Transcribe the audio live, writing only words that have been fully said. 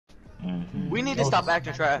We need to stop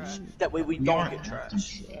acting trash. That way we don't get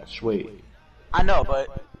trash. Wait. I know,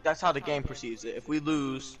 but that's how the game perceives it. If we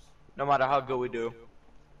lose, no matter how good we do,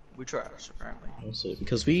 we trash, apparently. Also,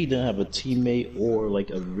 because we didn't have a teammate or like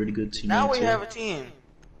a really good teammate. Now we have a team.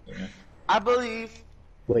 Yeah. I believe.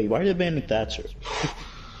 Wait, why are they banning Thatcher?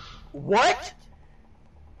 What?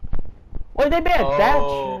 Wait, they banned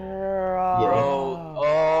Thatcher.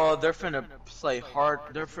 Oh, they're finna play hard.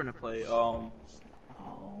 They're finna play.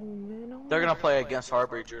 They're gonna play against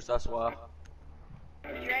Heartbreakers. That's why.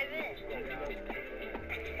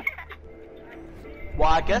 Well,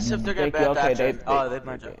 I guess if they're gonna ban Thatcher,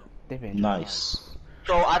 they might. Nice.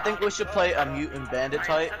 So I think we should play a mutant bandit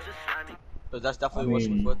type, because that's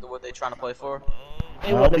definitely what they're trying to play for.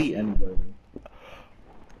 Probably anyway.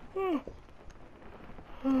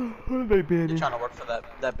 They're trying to work for that.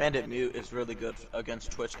 That bandit mute is really good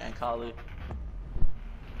against Twitch and Kali.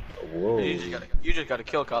 Whoa. You just gotta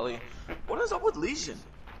kill Kali. What is up with Legion?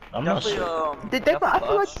 I'm not sure.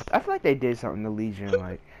 I feel like they did something to Legion,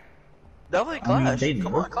 like. Definitely Clash.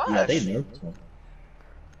 Come on, Clash. Yeah, they nerfed him.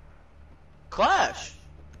 Clash.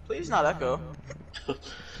 Please not Echo.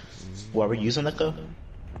 What, are we using Echo?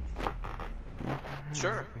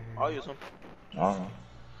 Sure, I'll use them. Oh.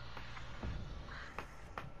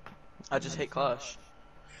 I just hate Clash.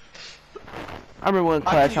 I remember when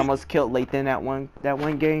Clash almost killed Lathan that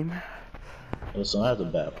one game. So I have to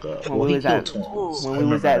back up. When we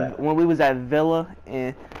was at Villa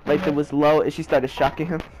and Lathan was low and she started shocking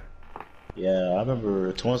him. Yeah, I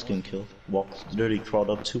remember Torrance getting killed. Literally crawled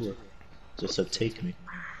up to her. Just said, take me.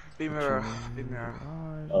 Be mirror.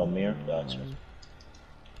 Oh, mirror? Gotcha.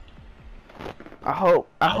 I hope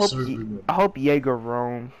Jaeger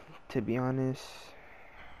roam, to be honest.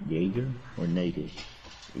 Jaeger or Nager?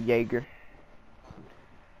 Jaeger.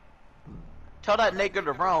 Tell that nigga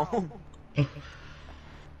to roam.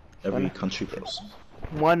 Every country person.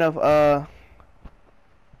 One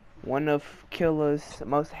of Killer's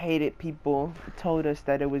most hated people told us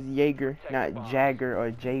that it was Jaeger, not Jagger or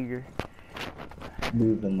Jaeger.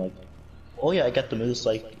 Moving like, oh yeah, I got the moves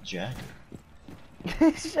like Jagger.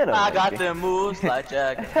 Shut up. I got them moves like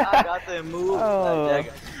Jagger. I got them moves like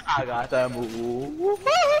Jagger. I got them moves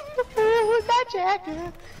like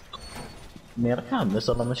Jagger. Man, I kind of miss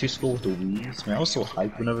elementary school with the Wii's. Man, I was so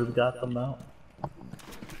hyped whenever we got them out.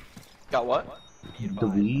 Got what? The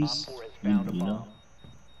Wii's, you know.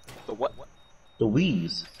 The what? The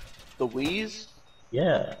Wii's. The Wii's?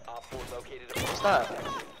 Yeah. What's that?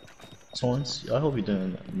 Torrance, I hope you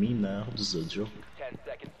didn't mean that. I hope this is a joke. 10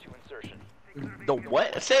 seconds to insertion. The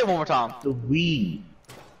what? Say it one more time. The Wii.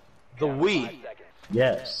 The Wii.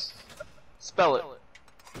 Yes. Spell it.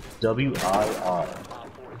 W-I-R.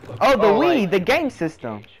 Oh, the Wii, the game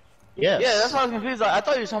system. Yes. Yeah, that's why I was confused. Like, I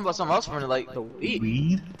thought you were talking about something else for like the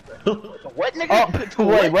Wii. What nigga?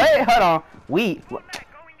 Oh, wait, hold on. Wii.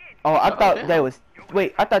 Oh, I thought that was.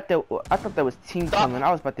 Wait, I thought that was Team Coming.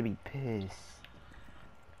 I was about to be pissed.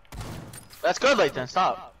 That's good, Lathan.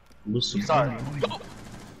 Stop. Listen. Sorry.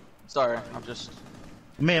 Sorry, I'm just.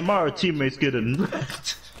 Man, my teammates getting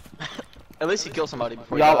left. At least he killed somebody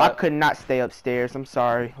before. Y'all, I could not stay upstairs. I'm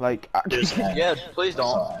sorry. Like. Yeah, please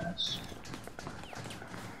don't.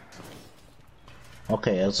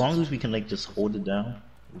 Okay, as long as we can like just hold it down,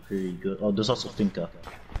 we're pretty good. Oh, there's also Finka.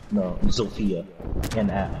 No, Zofia. And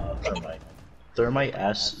Thermite. Thermite,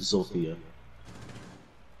 Ash, Zofia.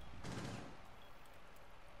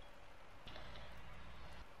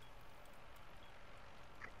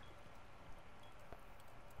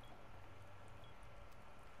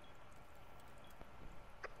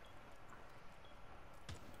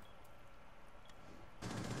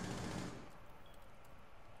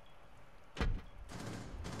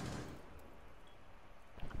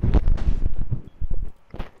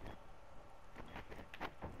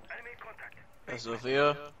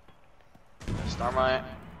 Sophia, Starmite.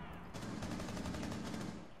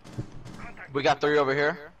 We got 3 over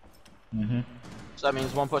here. So that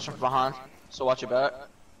means 1 pushing from behind. So watch your back.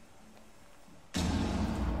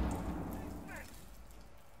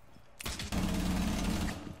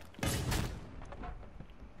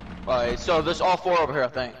 Alright, so there's all 4 over here, I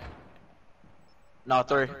think. No,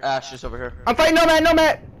 3. Ash is over here. I'm fighting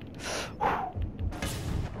Nomad.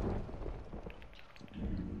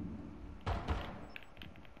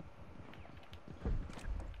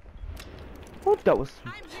 Oh, that was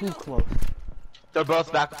too close. They're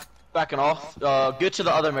both backing off. Get to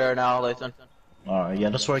the other mirror now, Lathan. Alright, yeah,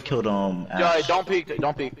 that's where I killed Ash. Yeah, don't peek.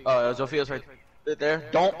 Zophia's right there.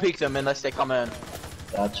 Don't peek them unless they come in.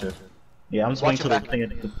 Gotcha. Yeah, I'm just waiting until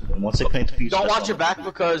they once they plant the fuse. Don't watch your back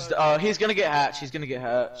because he's gonna get hatched. He's gonna get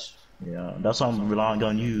hatched. Yeah, that's why I'm relying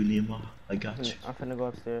on you, Nima. I got you. I'm finna go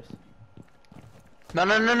upstairs.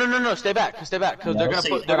 No. Stay back, cause Yeah, they're gonna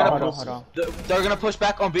put, Hold on. they're gonna push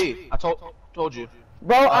back on B. I told you.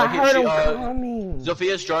 Bro, I heard she, him coming.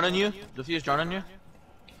 Sophia's joining you.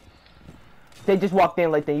 They just walked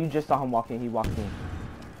in like that. You just saw him walk in. He walked in.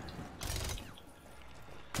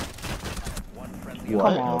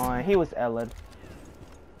 What? Come on, he was Ella.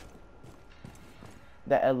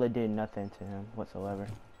 That Ella did nothing to him whatsoever.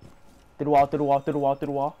 Through the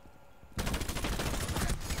wall.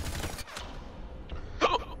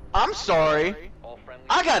 I'm sorry.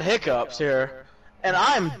 I got hiccups here, and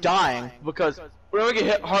I'm dying because whenever I get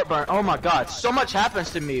hit heartburn, oh my god, so much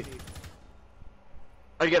happens to me.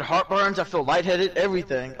 I get heartburns, I feel lightheaded,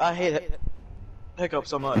 everything. I hate hiccups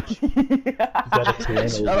so much. You got a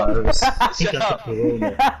coronavirus. You got the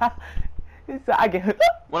corona. So I get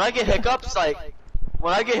When I get hiccups,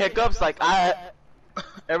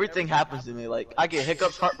 everything happens to me. Like, I get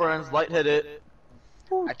hiccups, heartburns, lightheaded.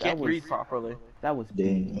 I can't breathe properly. That was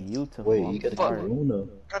Dang. beautiful. Wait, you got the corona.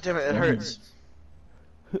 God damn it, it hurts.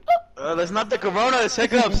 That's not the corona, it's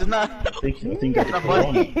hiccups, it's not. I think you got the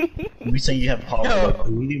corona. We saying you have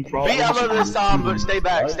breathing problems. Be Ella this time, but stay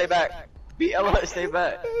back. Be Ella, stay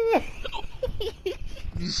back.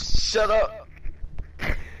 Shut up.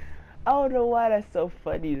 I don't know why that's so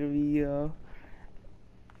funny to me, yo.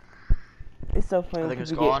 It's so funny when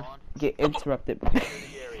people get interrupted.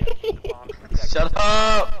 Shut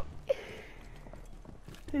up.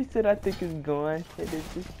 He said, I think it's gone. And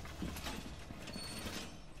it's just...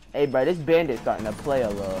 Hey, bro, this bandit's starting to play a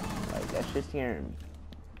little. Like, that's just hearing.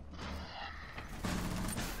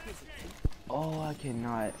 Oh, I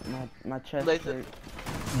cannot. My chest hurts.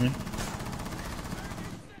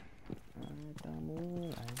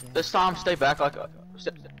 This time, stay back,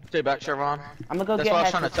 stay back, Chevron. I'm gonna go That's get what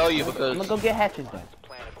hatches. I was trying to tell you because. I'm gonna go get hatches done.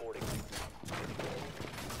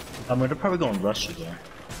 I mean, they're probably going to rush again.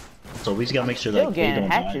 So we just gotta make sure Still that they getting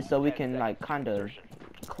don't hatches die. so we can like kind of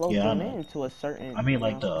close Yeah, I them know. in to a certain. I mean,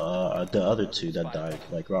 like the other two that died,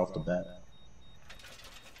 like right off the bat.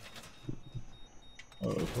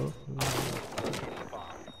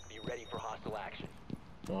 Be ready for hostile action.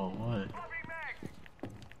 Oh, what?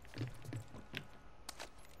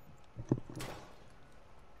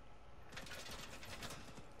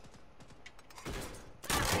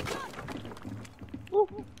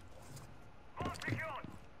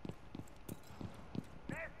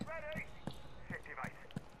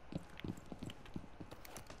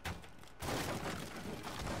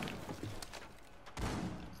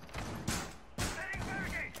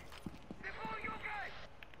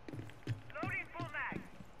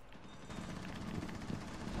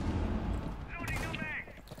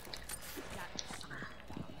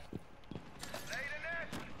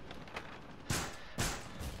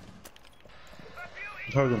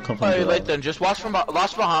 Probably gonna come from Hey, the Lathan, just watch from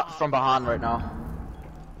behind right now.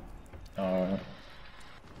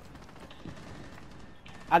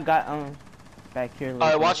 I got back here.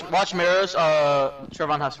 Alright, watch mirrors.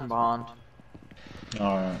 Trevon has from behind.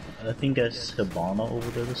 Alright, I think that's Hibana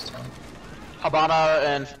over there this time. Habana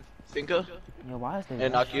and Finka. Yo, why is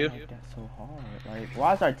And not you. like that so hard? Like,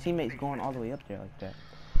 why is our teammates going all the way up there like that?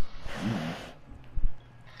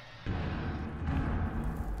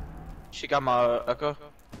 She got my echo.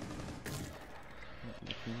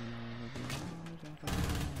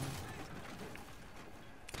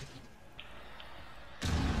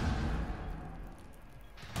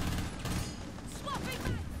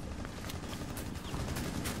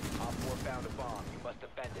 Op 4 found a bomb. You must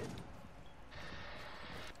defend it.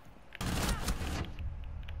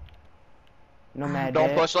 No mad.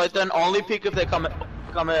 Don't push Lathan. Only peek if they come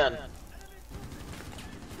in.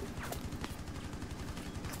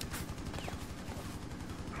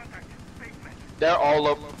 They're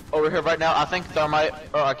all over here right now. I think Thermite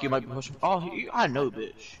or IQ might be pushing. Oh, I know,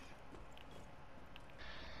 bitch.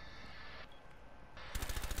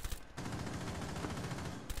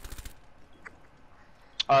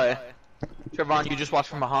 Alright. Trevon, you just watch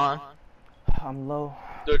from behind. I'm low.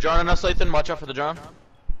 They're joining us, Lathan. Watch out for the drone.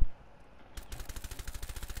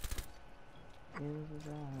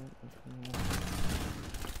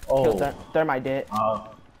 Oh, Thermite dead.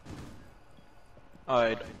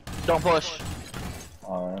 Alright. Don't push.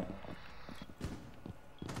 alright.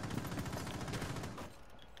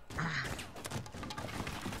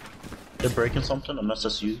 They're breaking something, unless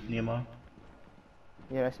that's you, Nehemiah.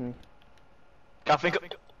 Yeah, that's me. Got Finka.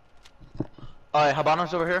 Alright,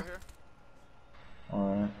 Habana's over here.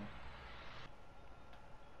 Alright.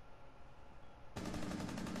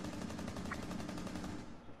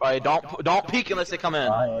 Alright, don't peek unless they come in.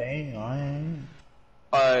 I ain't.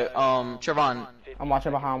 Trevon. I'm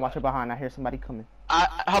watching behind. I hear somebody coming.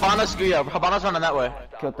 Habana's running that way.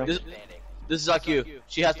 Killed them. This is like you.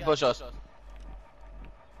 She has to push us.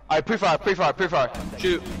 Alright, pre-fire.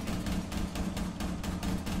 Shoot.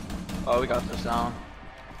 Oh, we got this down.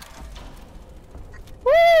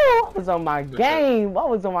 Woo! I was on my game. I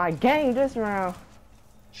was on my game this round.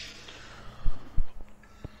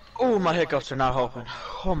 Oh, my hiccups are not helping.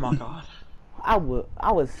 Oh my god. I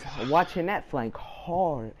was watching that flank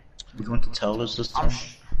hard. You going to tell us this time?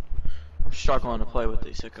 I'm struggling to play with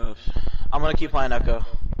these hiccups. I'm gonna keep playing Echo.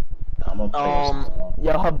 I'm gonna play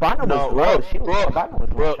Yo, Habana was low. Habana was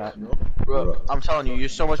one shot. Bro, I'm telling you, you're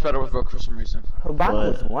so much better with Rook for some reason.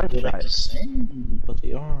 Habana was one they're shot. like the same, but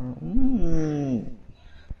they are.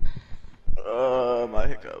 My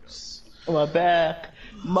hiccups. My back.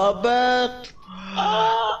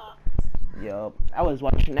 Ah! Yup, I was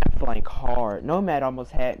watching that flank hard. Nomad almost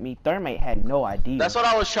had me. Thermite had no idea. That's what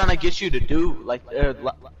I was trying to get you to do, like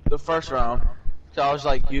the first round. So I was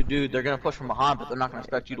like, you dude, they're gonna push from behind, but they're not gonna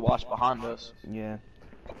expect you to watch behind us. Yeah,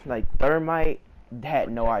 like Thermite had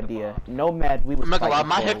no idea. Nomad, we was. I'm not gonna lie, fighting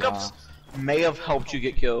my for a hiccups while. may have helped you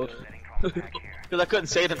get killed because I couldn't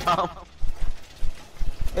say it in time.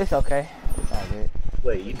 It's okay. It's all good.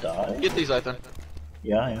 Wait, you died? Get these, Lathan.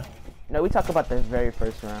 Yeah, yeah. No, we talk about the very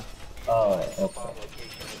first round. Oh, okay.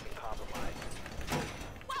 Location has been compromised.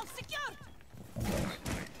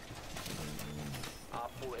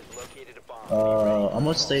 Op 4 has located a bomb. I'm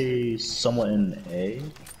gonna stay somewhat in A.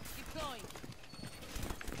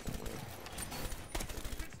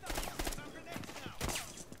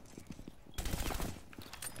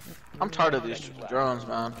 I'm tired of these drones,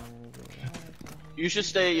 man. You should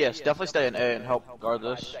stay, yes, definitely stay in A and help guard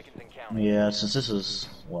this. Seconds and counting. Yeah, since this is,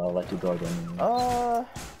 well, I like to guard them.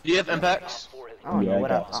 Do you have impacts? I don't Yeah, know I what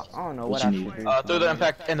got I don't know what what you I need. should do. Throw the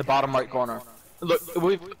impact in the bottom right corner. Look,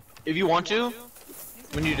 if you want to,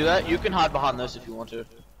 when you do that, you can hide behind this if you want to.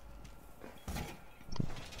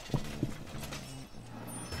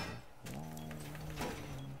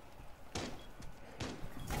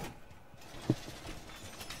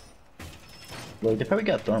 Like, they probably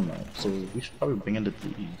got thermite, so we should probably bring in the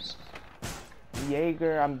thieves.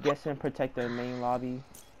 Jaeger, I'm guessing protect the main lobby.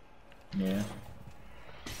 Yeah.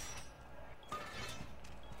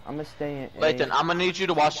 I'm gonna stay in A. Lathan, I'm gonna need you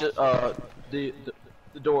to watch it, the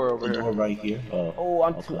door over The here. door right here. Oh,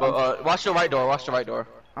 I'm okay. too. Watch the right door. Watch the right door.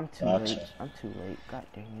 I'm too Gotcha. late. I'm too late. God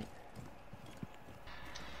dang it.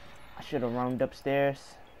 I should have roamed upstairs.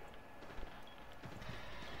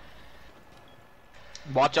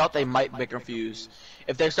 Watch out, they might make them fuse.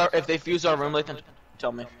 If they fuse our room, Lathan,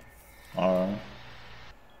 tell me. Alright.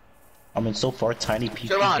 I mean, so far, tiny PP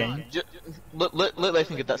Trevon, game. let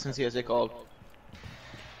Lathan get that since he has it called.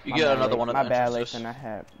 You My get bad, another one of My the bad, entrances. Lathan. I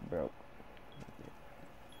had broke.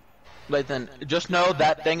 Lathan, just know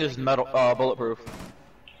that thing is metal, bulletproof.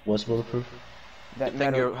 What's bulletproof? That Thing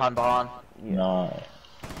metal. you're hiding behind. Yeah. Nah.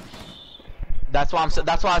 That's why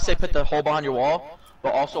I say put the hole behind your wall,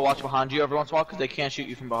 but also watch behind you every once in a while because they can't shoot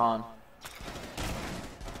you from behind.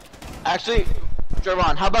 Actually,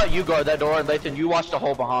 Trevon, how about you guard that door and Lathan, you watch the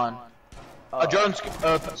hole behind. A drone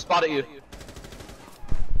spot at you.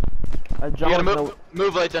 A You drone. gotta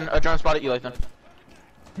move, Lathan. A drone spot at you, Lathan.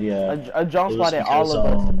 Yeah. A drone It was spotted all because, of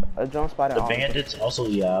us. A drone spotted The all of us. bandits also,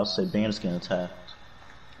 yeah, I'll say bandits getting attacked.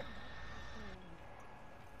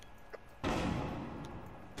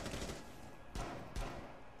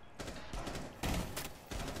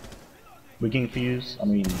 We can fuse. I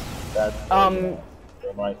mean, that.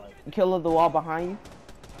 Thermite. Killer the wall behind you.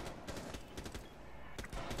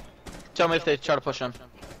 Tell me if they try to push him.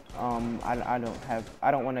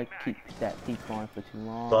 I don't want to keep that thief going for too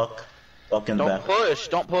long. Buck in the Don't back. push.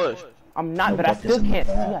 Don't push. I'm not, No, but I Buck is still in the can't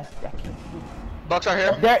see. back. I can't see. Bucks are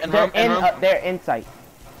here. They're in room. they're in sight.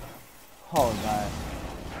 Oh god.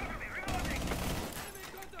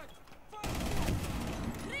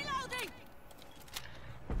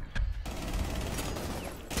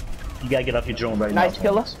 You gotta get off your drone right now. Nice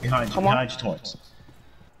killer. Torrance. Behind you, Come on. behind you, Torrance.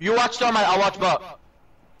 You watch Thermite. I'll watch Buck.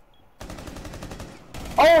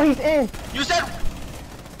 Oh, he's in. You said.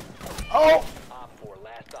 Oh. Op 4,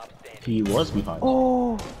 last stop standing. He was behind you.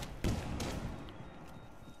 Oh.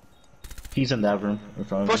 He's in that room in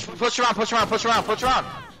front of you. Push around.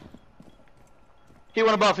 He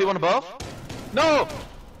went above. No.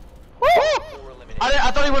 Woo!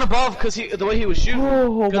 I thought he went above because the way he was shooting.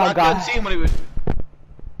 Oh, 'Cause my I God. couldn't see him when he was.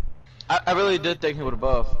 I really did think he went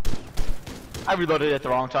above. I reloaded at the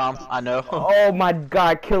wrong time. I know. Oh my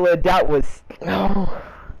god, killer, that was. Oh.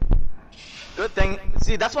 Good thing.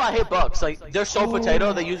 See, that's why I hate Bucks. Like they're so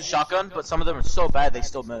potato. They use a shotgun, but some of them are so bad they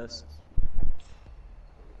still miss.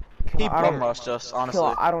 He I don't- bum rushed us, honestly.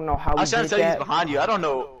 Kill, I don't know how I we was trying to did tell you he's that. behind you. I don't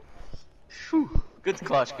know. Whew. Good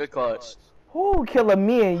clutch, good clutch. Who, Killer,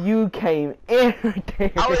 me and you came in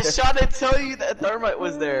there. I was trying to tell you that Thermite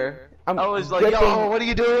was there. I'm I was like, good yo, thing- what are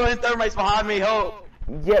you doing? Thermite's behind me, help.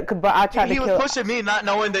 Yeah, but I tried He to was kill. pushing me, not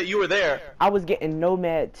knowing that you were there. I was getting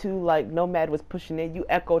Nomad too. Like Nomad was pushing in. You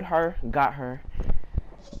echoed her, got her.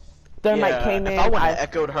 Thermite Yeah, came in. if I wouldn't have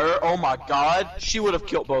echoed her, oh my god, she would have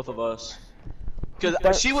killed both of us.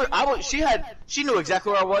 Cause she knew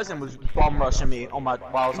exactly where I was and was bomb rushing me on my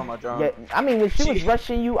while I was on my drone. Yeah, I mean when she was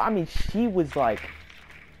rushing you, I mean she was like.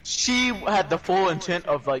 She had the full intent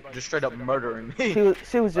of like just straight up murdering me.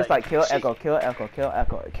 She was just like kill Echo, kill Echo, kill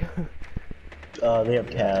Echo. They have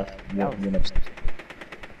Cav.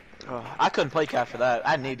 I couldn't play cat for that.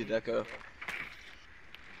 I needed Echo.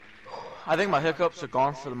 I think my hiccups are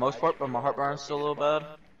gone for the most part, but my heartburn's still a little bad.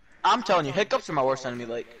 I'm telling you, hiccups are my worst enemy.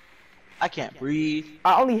 Like, I can't breathe.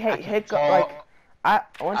 I only hate hiccup.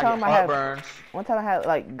 Like, one time I had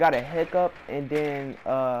like got a hiccup and then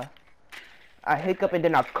I hiccup and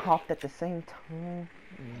then I coughed at the same time.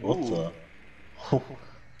 What the?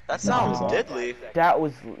 That sounds deadly. That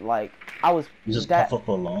was like You just that, puff up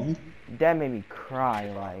a lung? That made me cry.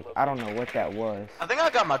 Like I don't know what that was. I think I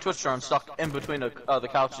got my Twitch drone stuck in between the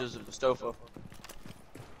couches of the sofa.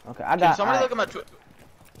 Okay, I Can got. somebody look at my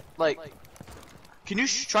like? Can you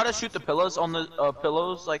try to shoot the pillows on the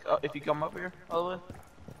pillows? Like if you come up here, all the way.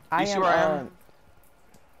 You see where I am?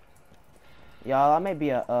 Y'all, I may be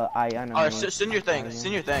a Iana. Alright, send your thing.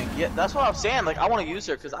 Send your thing. Yeah, that's what I'm saying. Like I want to use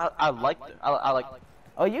her because I like it. I like.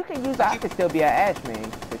 Oh, you can use. I could still be an Ash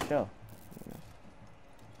main for sure.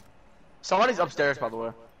 Somebody's upstairs, by the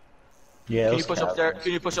way. Yeah. Can you push upstairs?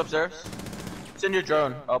 Can you push upstairs? Send your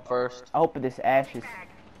drone up first. I hope this Ash is.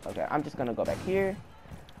 Okay, I'm just gonna go back here.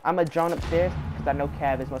 I'm a drone upstairs because I know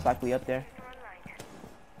Cav is most likely up there.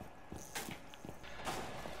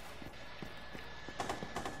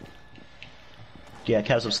 Yeah,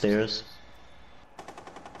 Cav's upstairs.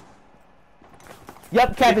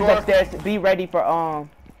 Yup, Cav is upstairs. Be ready for her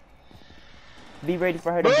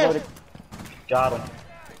to blow it. Got him.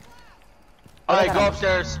 Alright, go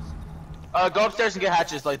upstairs. Go upstairs and get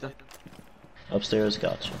hatches, Lathan. Upstairs,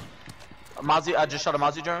 gotcha. Mozzie, I just shot a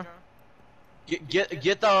Mozzie drone.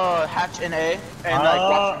 Get the hatch in A and like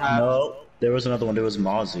watch the hatch. No, there was another one. There was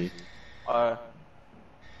Mozzie. I'm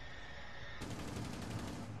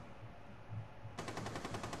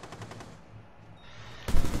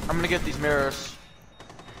gonna get these mirrors.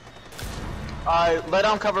 Alright, lay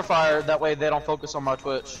down cover fire. That way they don't focus on my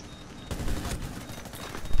Twitch.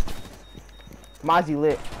 Mozzie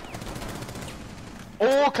lit.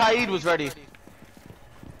 Oh, Kaid was ready.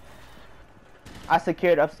 I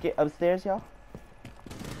secured upstairs, y'all.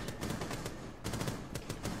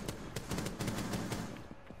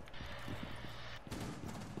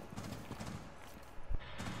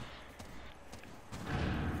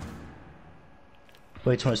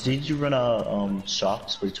 Wait, Torrance, did you run a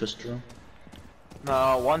shops for your Twitch room?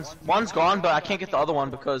 No, one's gone, but I can't get the other one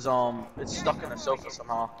because it's stuck in the sofa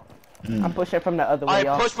somehow. I'm pushing from the other way,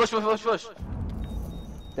 y'all. Push.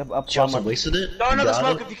 She also wasted it? Throw another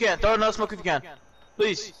smoke if you can. Throw another smoke if you can.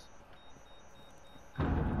 Please.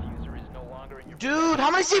 Diffuser is no longer in your Dude, how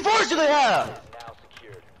many C4s do they have? now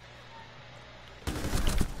secured.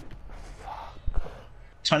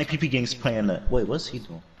 Tiny PP Gang's playing that. Wait, what's he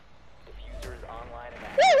doing? Diffuser is online and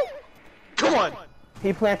active. Come on.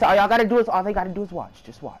 He plans to. All y'all gotta do is all they gotta do is watch.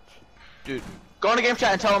 Just watch. Dude, go in the game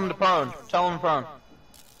chat and tell him to prone. Tell him to prone.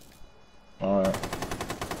 Alright.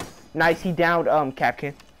 Nice. He downed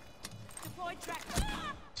Capkin.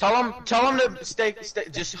 Tell him to stay.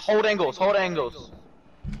 Just hold angles. Hold angles.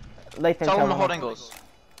 Lathan, Tell him to hold angles.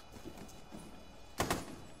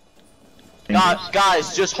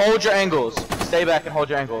 Guys, just hold your angles. Stay back and hold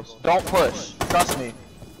your angles. Don't push. Trust me.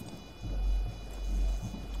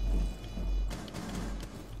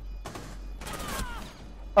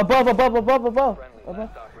 Above. Friendly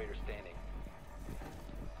last operator standing.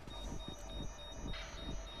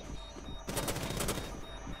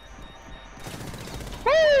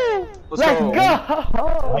 Let's go!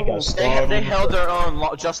 I got They held their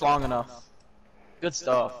own just long enough. Good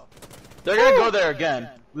stuff. They're gonna go there again.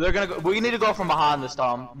 They're gonna go. We need to go from behind this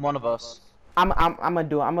time. One of us. I'm gonna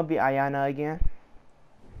do it. I'm gonna be Ayana again.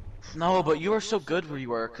 No, but you were so good where you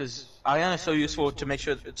were, cause Ayana's so useful to make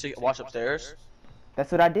sure to watch upstairs.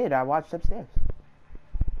 That's what I did. I watched upstairs.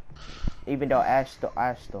 Even though Ash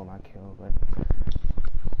stole my kill, but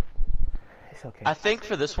it's okay. I think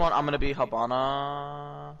for this one, I'm gonna be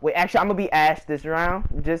Habana. Wait, actually, I'm gonna be Ash this round,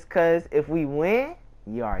 just cause if we win,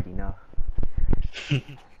 you already know.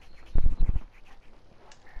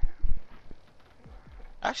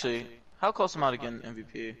 Actually, how close am I to getting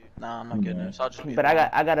MVP? Nah, I'm not getting it. So I'll just be But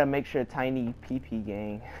I gotta make sure Tiny PP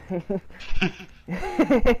gang.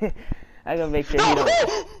 I gotta make sure he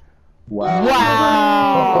don't. Wow.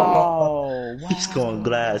 Wow! He's going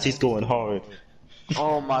glass. He's going hard.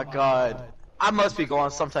 Oh my god. I must be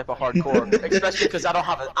going some type of hardcore, especially because I don't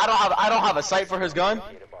have a sight for his gun.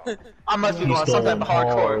 I must be going some type of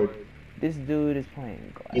hardcore. This dude is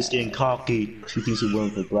playing glass. He's getting cocky. He thinks he's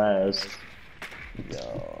winning for glass.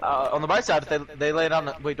 Yo. On the right side, if they lay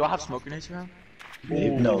down. Wait, do I have smoke grenades around?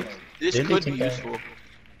 No. This Didn't could they be take that? useful.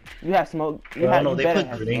 You have smoke. You No, have, no, you they better put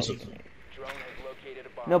have grenades smoke. with them. Drone has located a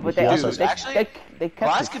bomb. No, but Dude, actually, they kept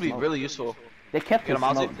glass the could be smoke. really useful. They kept the Get 'em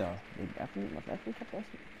out, smoke Zeke. though. They definitely kept that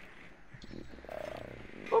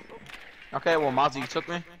Oop. Okay, well, Mozzie, you took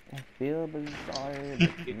me. smoke. I feel bizarre.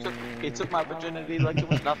 He took my virginity like it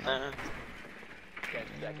was nothing. 10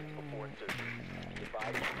 seconds before insertion.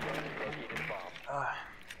 Advise you drone has located a bomb.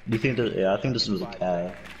 You think that? Yeah, I think this was a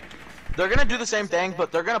cab. They're gonna do the same thing,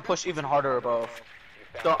 but they're gonna push even harder above.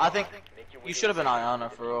 So I think you should have been Iana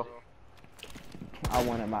for real. I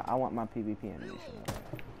want my PvP animation.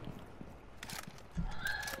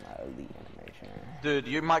 My elite animation. Dude,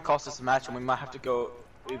 you might cost us a match, and we might have to go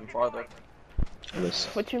even farther.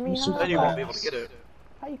 Listen. What you mean? Then you won't be able to get it.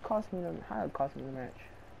 How you cost me the match?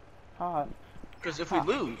 How? Because if we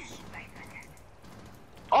lose.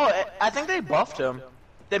 Oh, I think they buffed him.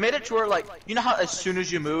 They made it to where, like, you know how as soon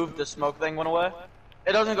as you move, the smoke thing went away?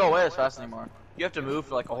 It doesn't go away as fast anymore. You have to move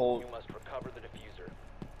for like a whole You must recover the diffuser.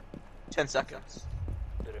 10 seconds.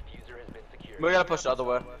 The diffuser has been secured. We gotta push the other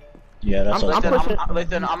way. Yeah, that's I'm pushing-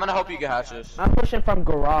 Lathan, I'm gonna help you get hatches. I'm pushing from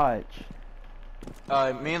garage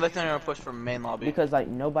Me and Lathan are gonna push from main lobby. because like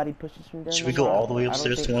nobody pushes from there. Should we no go more. all the way I don't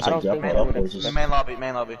upstairs think- to once I I don't drop think it they up, would or expect- just? Main lobby,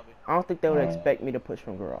 main lobby. I don't think they would expect me to push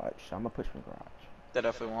from garage, so I'm gonna push from garage. They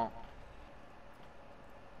definitely won't.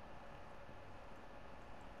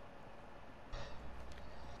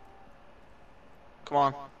 Come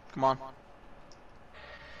on, come on.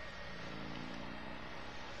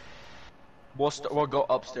 We'll go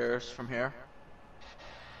upstairs from here.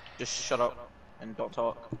 Just shut up and don't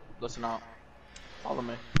talk. Listen out. Follow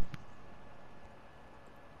me.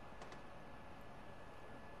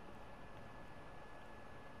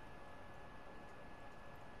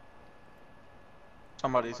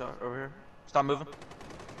 Somebody's over here. Stop moving.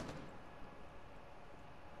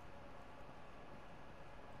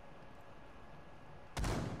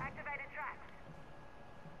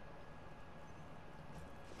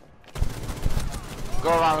 Go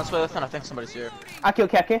around this way, listen, I think somebody's here. I killed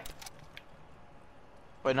Capkin.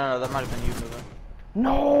 Wait, no, that might have been you moving.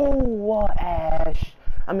 No, Ash.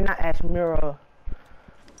 I mean not Ash, Mira.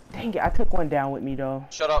 Dang it, I took one down with me though.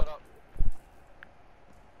 Shut up.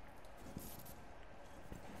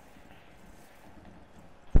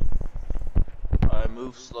 Alright,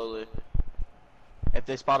 move slowly. If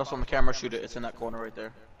they spot us on the camera, shoot it. It's in that corner right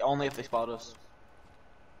there. Only if they spot us.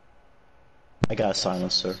 I got a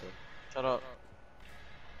silencer. Shut up.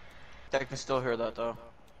 They can still hear that though.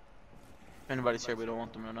 If anybody's here, we don't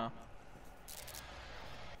want them to know.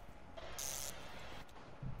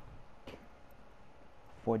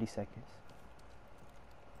 $40 seconds.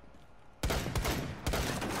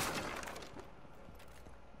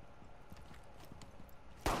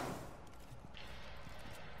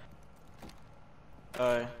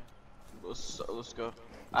 Alright. Let's go.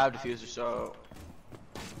 I have diffuser, so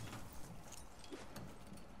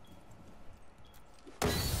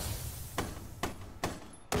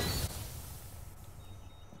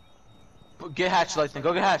get hatch, Lightning.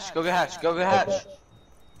 Go get hatch. Go get hatch. Go get hatch.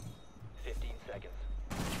 15 seconds.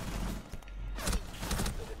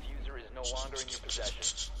 The diffuser is no longer in your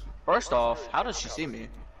possession. First off, how does she see me?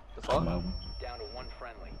 The fuck? Down to one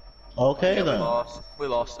friendly. Okay We then. lost. We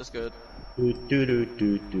lost. That's good. Do do do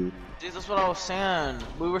do do. Jeez, that's what I was saying.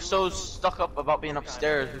 We were so stuck up about being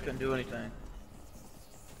upstairs, we couldn't do anything.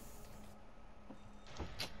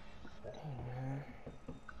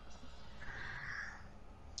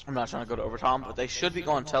 I'm not trying to go to overtime, but they should be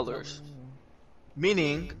going tellers.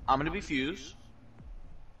 Meaning, I'm gonna be fused,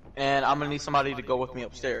 and I'm gonna need somebody to go with me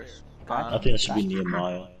upstairs. I think it should be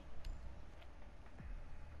Nehemiah.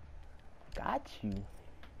 Got you.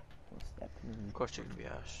 Of course you're gonna be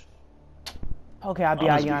Ash. Okay, I'll be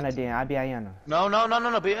Honestly. Ayana then. I'll be Ayana.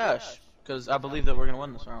 No, be Ash. Because I believe that we're gonna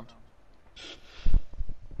win this round.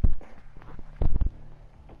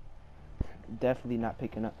 Definitely not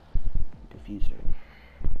picking up diffuser.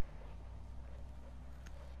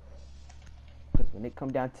 Because when it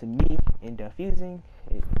come down to me and diffusing,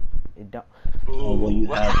 it don't. Oh, well, you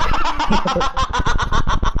have.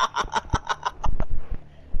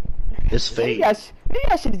 It's fate. Maybe Maybe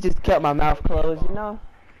I should have just kept my mouth closed, you know?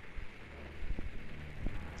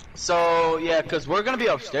 So, yeah, because we're going to be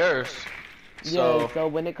upstairs. So... Yeah, so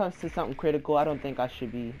when it comes to something critical, I don't think I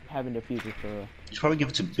should be having diffusers for real. You should probably give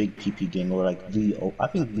it to Big PP Gang or like VO. I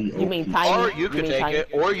think VO. You mean Tiny? Or you could take it,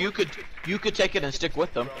 or you could take it and stick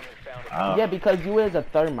with them. Yeah, because you is a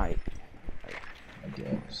thermite. I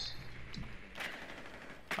guess.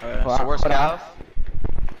 Alright, so where's Cav?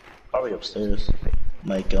 Probably upstairs.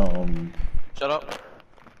 Like, Shut up.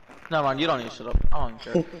 No, man, you don't need to shut up. I don't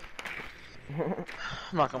care.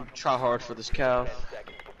 I'm not gonna try hard for this Cav.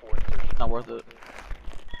 Not worth it.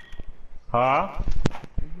 Huh?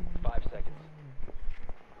 5 seconds.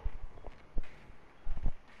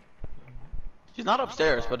 She's not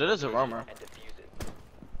upstairs, but it is a roamer. And defuse it.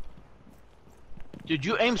 Dude,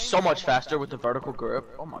 you aim so much faster with the vertical grip.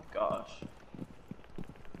 Oh my gosh.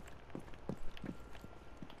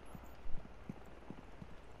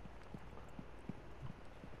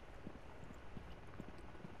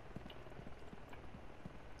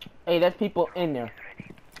 Hey, there's people in there.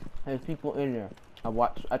 There's people in there.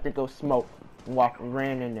 I think it was smoke.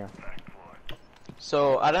 Ran in there.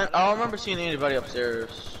 So I don't remember seeing anybody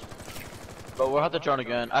upstairs. But we'll have to drone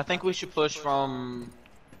again. I think we should push from.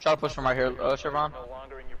 Try to push from right here, Chevron. No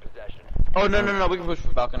longer in your possession. Oh no, we can push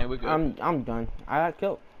from balcony. We good. I'm done. I got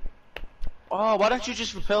killed. Oh, why don't you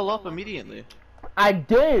just rappel up immediately? I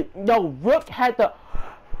did. No, Rook had the.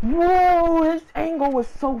 Whoa, his angle was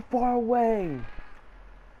so far away.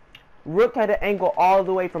 Rook had an angle all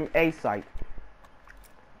the way from A site.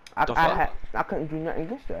 I couldn't do nothing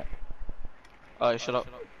against that. Alright, shut up.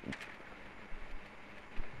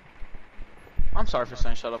 I'm sorry for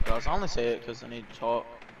saying shut up, guys. I only say it because I need to talk.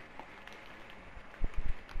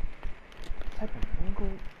 Type of angle.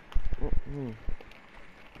 I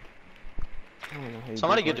don't know how you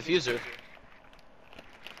Somebody do get that. diffuser.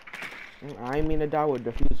 I ain't mean to die with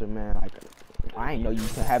diffuser, man. Like, I ain't know you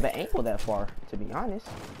could have an angle that far, to be honest.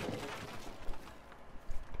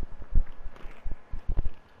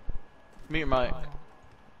 Mute your mic.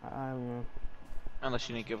 I don't know. Unless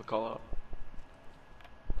you need to give a call out.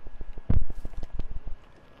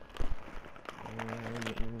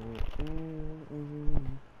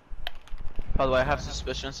 By the way, I have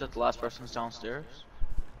suspicions that the last person's downstairs.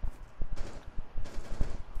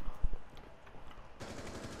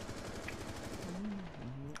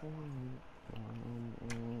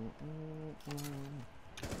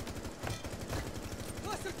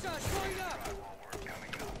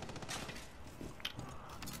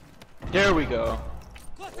 There we go.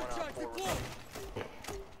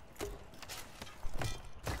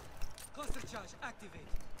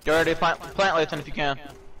 Get ready, plant Lathan if you can.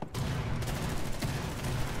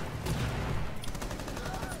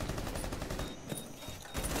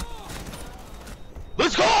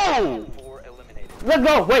 Let's go! 4 eliminated. Let's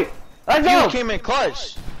go! Wait! Let's go! You came in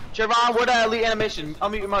clutch. Javon, where that elite animation? I'll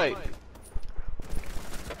mute your mic.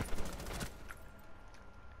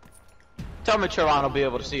 Tell me Trevon will be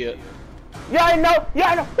able to see it. Yeah, I know! Yeah,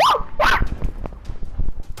 I know! Woo! Woo!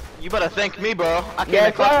 You better thank me, bro. I came Yes,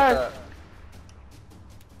 in clutch with sir.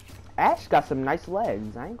 that. Ash got some nice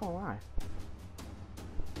legs, I ain't gonna lie.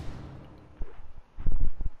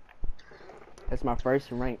 That's my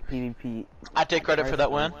first ranked PvP. I take credit for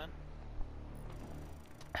that win.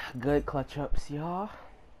 Good clutch ups, y'all.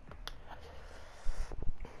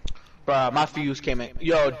 Bruh, my fuse came in.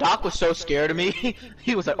 Yo, Doc was so scared of me.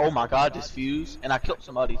 He was like, oh my god, this fuse. And I killed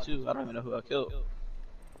somebody too. I don't even know who I killed.